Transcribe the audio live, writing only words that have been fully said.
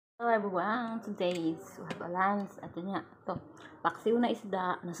Hello everyone, today we have a lunch. Ito nga, ito, paksiw na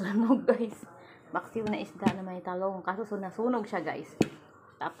isda, nasunog guys. Paksiw na isda na may talong, kaso nasunog siya guys.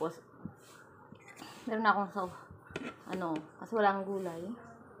 Tapos, meron na akong kasi walang gulay.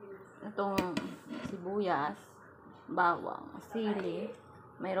 Itong sibuyas, bawang, síli,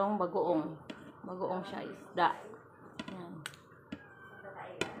 mayroong bagoong. Bagoong siya, isda. Yan.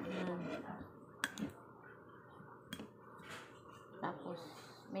 Yan. Tapos,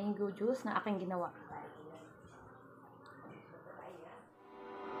 mango juice na aking ginawa.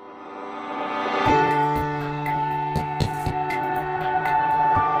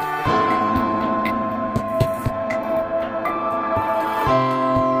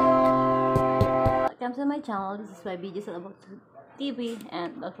 Welcome to my channel. This is my videos all about TV,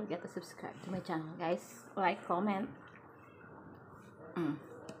 and don't forget to subscribe to my channel, guys. Like, comment.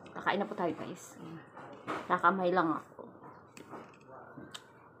 Kakain na po tayo, guys. Kakamay lang ako.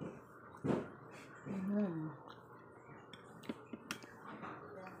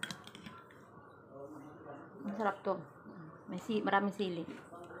 Masarap to. Maraming sili.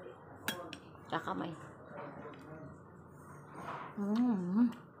 Kakamay.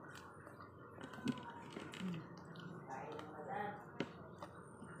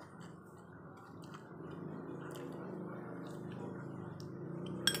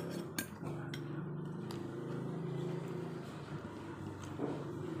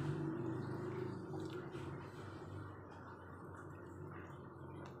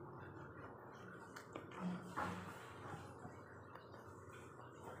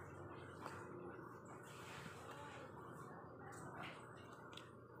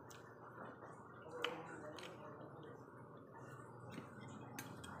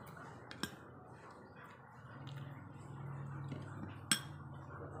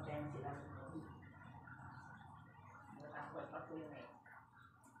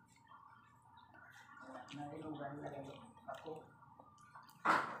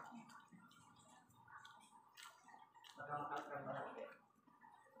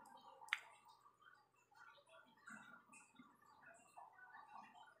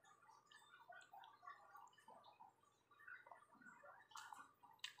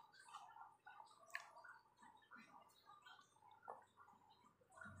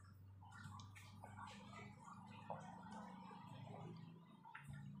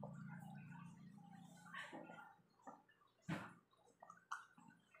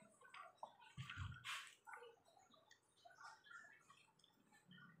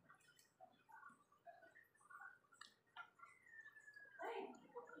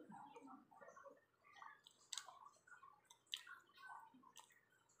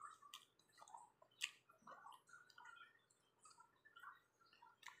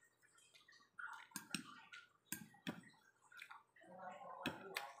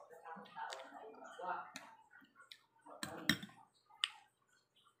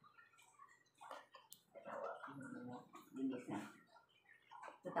 Linis na.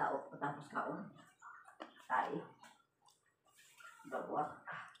 Sa tao, patapos kaon. Tayo. Babuak.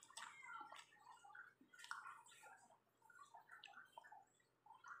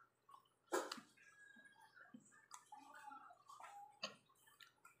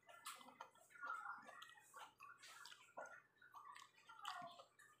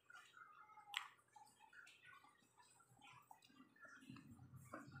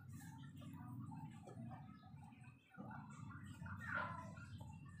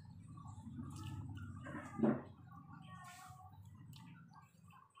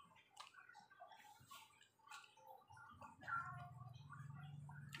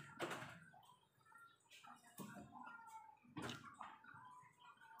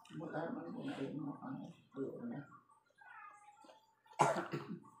 Mula naman kung narin mo ang doon na.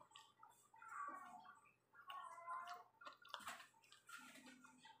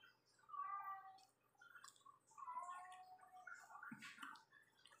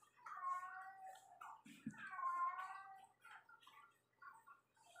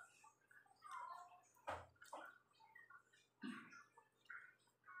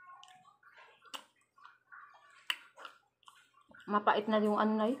 Mapait na yung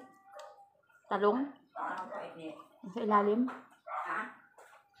ano na yun. Talong. Ang pait niya. Sa ilalim. Ha?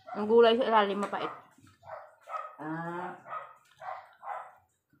 Ang gulay sa ilalim, mapait.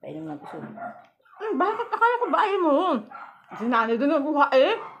 Painom lang gusto. Bakit? Akala ko ba ayaw mo? Sinanay doon ang buha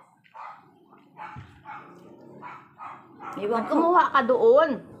eh. Iwan ko. Kumuha ka doon.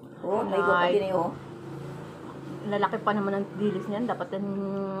 Oo, may iwan pa din eh. Lalaki pa naman ang dilis niyan. Dapat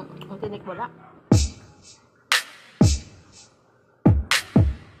ang tinik wala.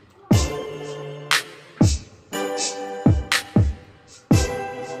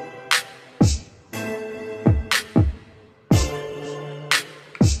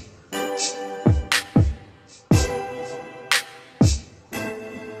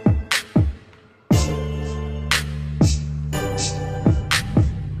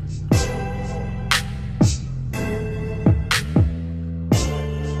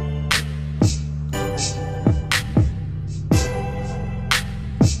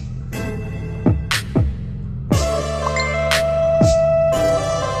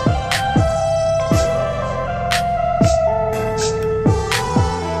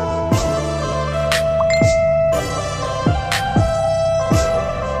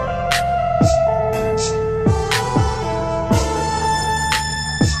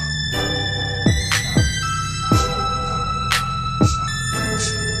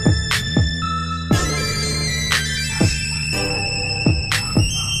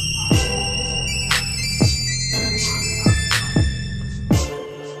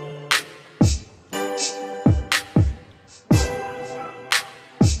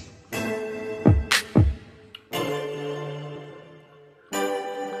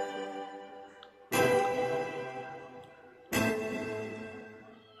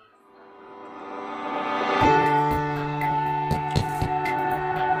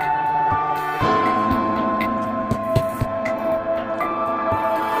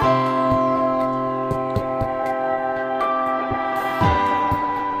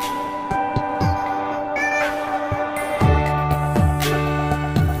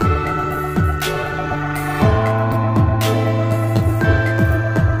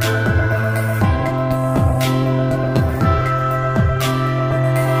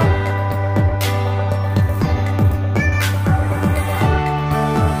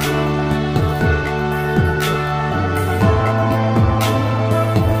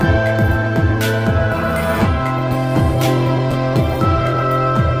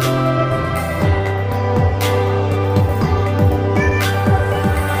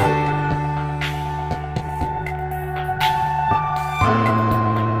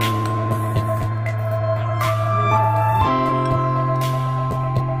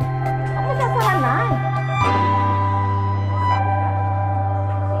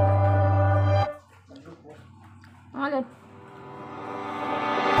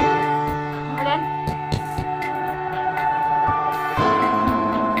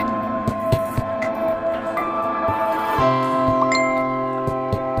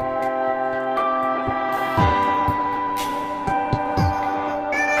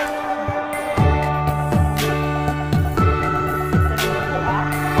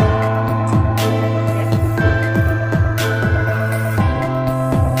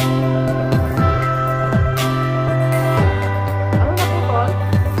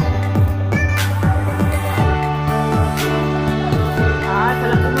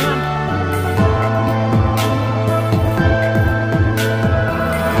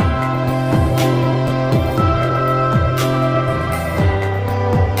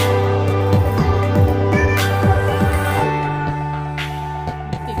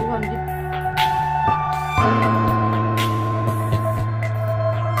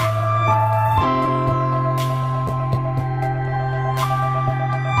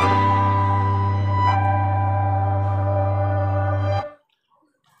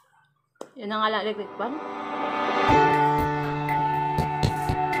 Yun ang electric pan.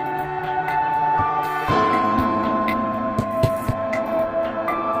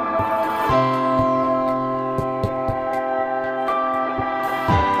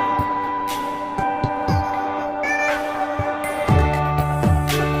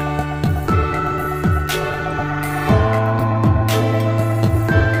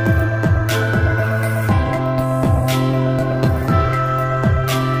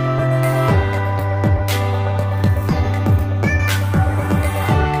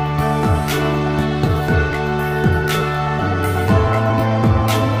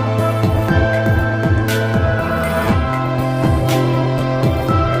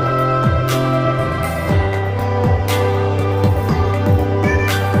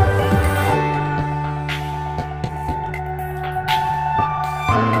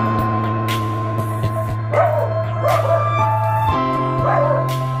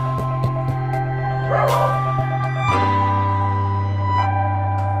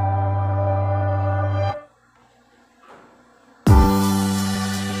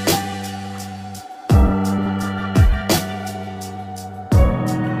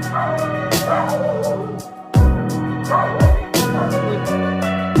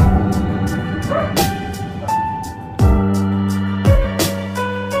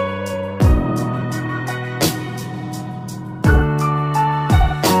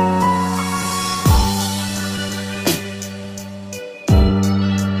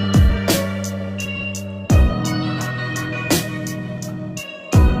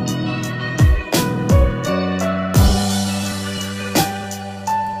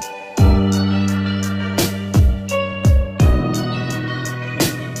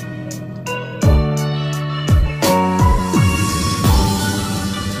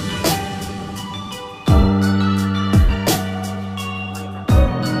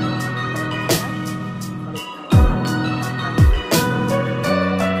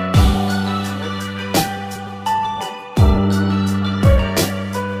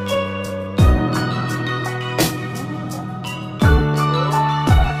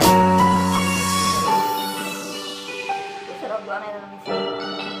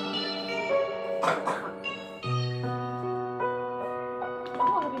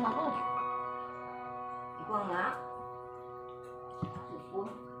 Ikaw nga.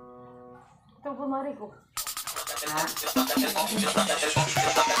 Ito, bumari ko. Ha?